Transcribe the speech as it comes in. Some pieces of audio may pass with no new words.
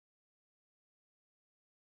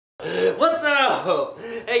What's up?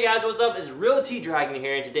 Hey guys, what's up? It's RealTDragon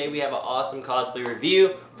here, and today we have an awesome cosplay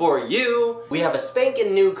review for you. We have a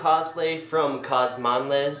spanking new cosplay from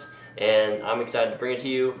Cosmanles, and I'm excited to bring it to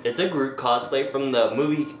you. It's a Groot cosplay from the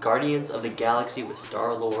movie Guardians of the Galaxy with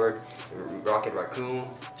Star-Lord, Rocket Raccoon,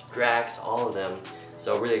 Drax, all of them.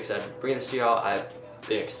 So really excited to bring this to y'all. I've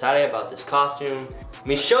been excited about this costume. Let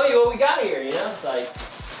me show you what we got here, you know? It's like,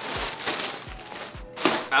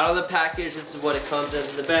 out of the package, this is what it comes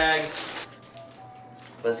in the bag.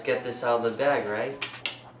 Let's get this out of the bag, right?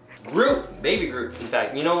 Groot, baby Groot. In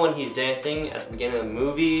fact, you know when he's dancing at the beginning of the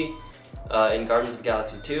movie in Guardians of the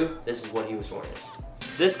Galaxy 2? This is what he was wearing.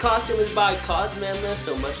 This costume is by Cosmanles,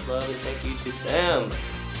 so much love and thank you to them.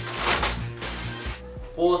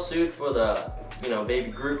 Full suit for the, you know, baby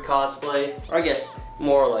Groot cosplay, or I guess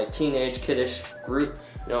more like teenage kiddish Groot.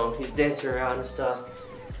 You know, he's dancing around and stuff.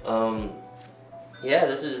 Yeah,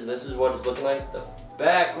 this is what it's looking like. The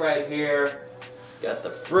back right here, got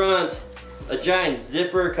the front, a giant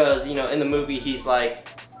zipper, cause you know in the movie he's like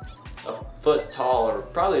a foot tall or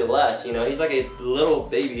probably less. You know, he's like a little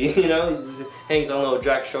baby. You know, he hangs on little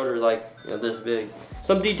Drax's shoulder like, you know, this big.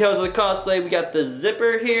 Some details of the cosplay: we got the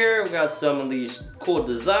zipper here. We got some of these cool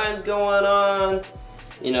designs going on.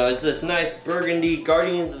 You know, it's this nice burgundy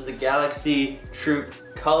Guardians of the Galaxy troop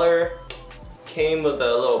color. Came with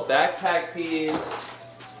a little backpack piece.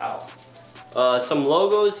 Ow. Some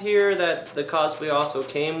logos here that the cosplay also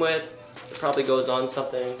came with. It probably goes on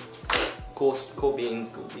something. Cool beans,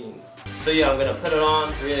 cool beans. So yeah, I'm gonna put it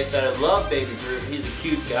on. Really excited. Love Baby Groot. He's a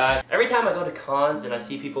cute guy. Every time I go to cons and I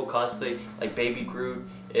see people cosplay like Baby Groot,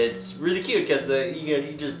 it's really cute because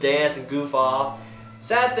you just dance and goof off.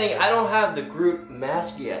 Sad thing, I don't have the Groot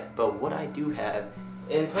mask yet, but what I do have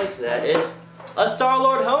in place of that is a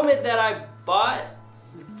Star-Lord helmet that I bought.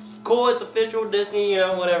 Cool, it's official Disney, you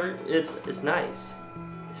know, whatever. It's nice.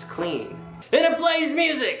 It's clean. And it plays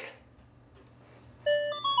music!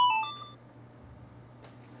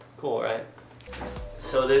 Cool, right?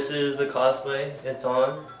 So this is the cosplay. It's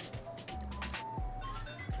on.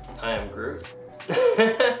 I am Groot.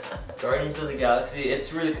 Guardians of the Galaxy.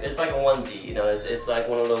 It's like a onesie, you know. It's like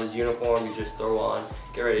one of those uniforms you just throw on,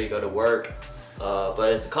 get ready to go to work.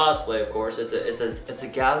 But it's a cosplay, of course. It's a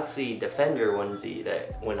Galaxy Defender onesie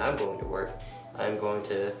that when I'm going to work, I'm going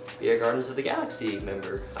to be a Guardians of the Galaxy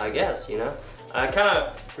member, I guess, you know? I kind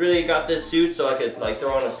of really got this suit so I could like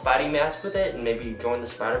throw on a Spidey mask with it and maybe join the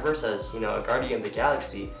Spider-Verse as, you know, a Guardian of the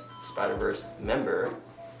Galaxy Spider-Verse member.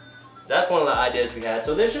 That's one of the ideas we had.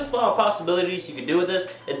 So there's just a lot of possibilities you could do with this.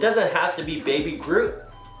 It doesn't have to be Baby Groot.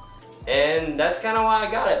 And that's kind of why I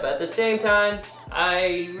got it. But at the same time,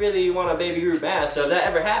 I really want a Baby Groot mask. So if that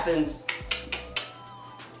ever happens,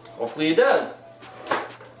 hopefully it does.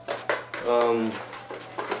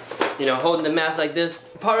 You know, holding the mask like this,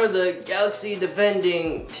 part of the Galaxy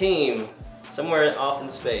defending team, somewhere off in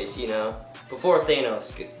space, you know, before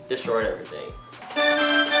Thanos destroyed everything.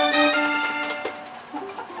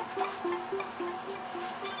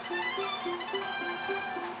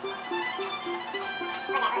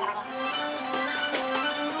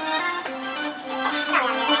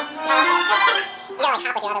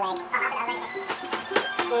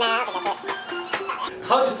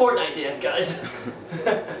 How's your Fortnite dance, guys?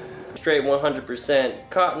 Straight 100%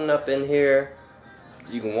 cotton up in here.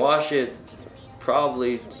 You can wash it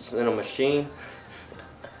probably just in a machine.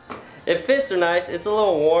 It fits are nice. It's a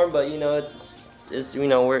little warm, but you know it's you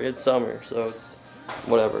know it's summer, so it's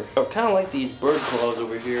whatever. I kind of like these bird claws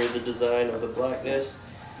over here. The design of the blackness.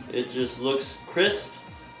 It just looks crisp.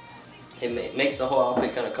 It makes the whole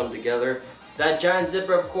outfit kind of come together. That giant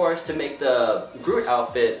zipper, of course, to make the Groot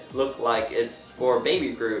outfit look like it's for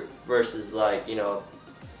Baby Groot versus like, you know,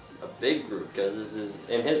 a big Groot, because this is,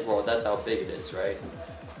 in his world, that's how big it is, right?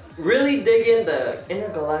 Really digging the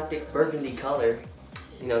intergalactic burgundy color.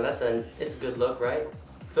 You know, it's a good look, right?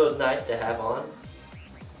 Feels nice to have on.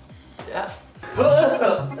 Yeah.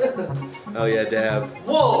 Oh yeah, dab.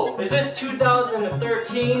 Whoa, is it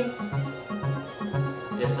 2013?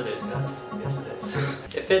 Yes it is, guys. Yes it is.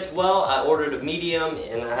 It fits well. I ordered a medium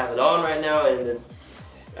and I have it on right now, and it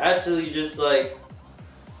actually just like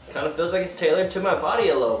kind of feels like it's tailored to my body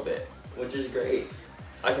a little bit, which is great.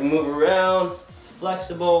 I can move around, it's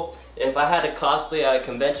flexible. If I had to cosplay at a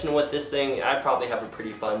convention with this thing, I'd probably have a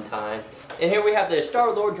pretty fun time. And here we have the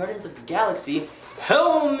Star-Lord Guardians of the Galaxy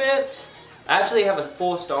helmet. I actually have a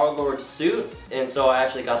full Star-Lord suit, and so I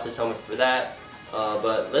actually got this helmet for that.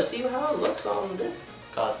 But let's see how it looks on this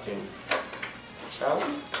costume. Shall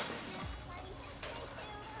we?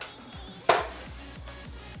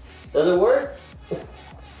 Does it work?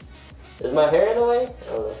 Is my hair in the way?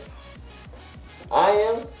 Oh, I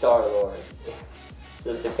am Star-Lord.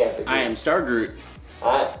 Just a camping. I am Star Groot.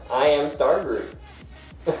 I am Star Groot.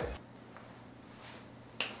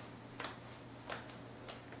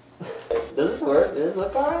 Does this work? Does this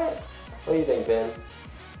look alright? What do you think, Ben?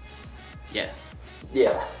 Yeah.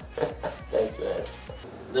 Yeah. Thanks, man.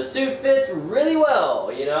 The suit fits really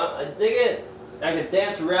well, you know? I dig it. I could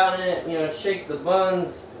dance around in it, you know, shake the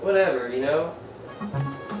buns, whatever, you know?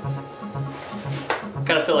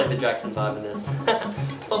 Kind of feel like the Jackson 5 in this.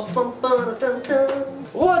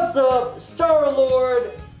 What's up,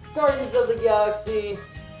 Star-Lord, Guardians of the Galaxy?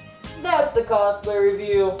 That's the cosplay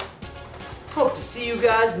review. Hope to see you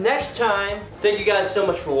guys next time. Thank you guys so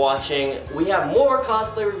much for watching. We have more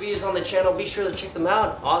cosplay reviews on the channel. Be sure to check them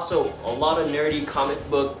out. Also, a lot of nerdy comic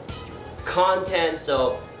book content,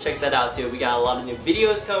 so check that out too. We got a lot of new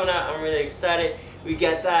videos coming out. I'm really excited. We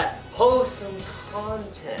got that wholesome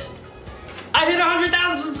content. I hit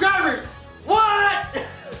 100,000 subscribers! What?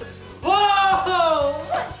 Whoa!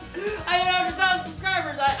 I hit 100,000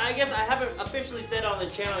 subscribers! I guess I haven't officially said it on the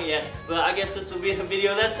channel yet, but I guess this will be the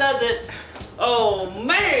video that says it. Oh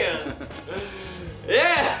man!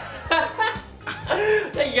 Yeah!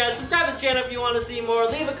 Thank you guys. Subscribe to the channel if you want to see more.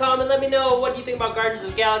 Leave a comment. Let me know what you think about Guardians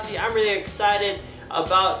of the Galaxy. I'm really excited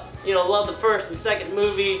about, you know, love the first and second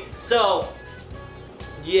movie. So,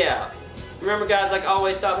 yeah. Remember guys, like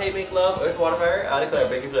always, stop, hate, make love. Earth, water, fire. I declare,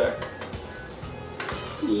 big sir.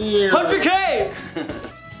 Yeah. 100K!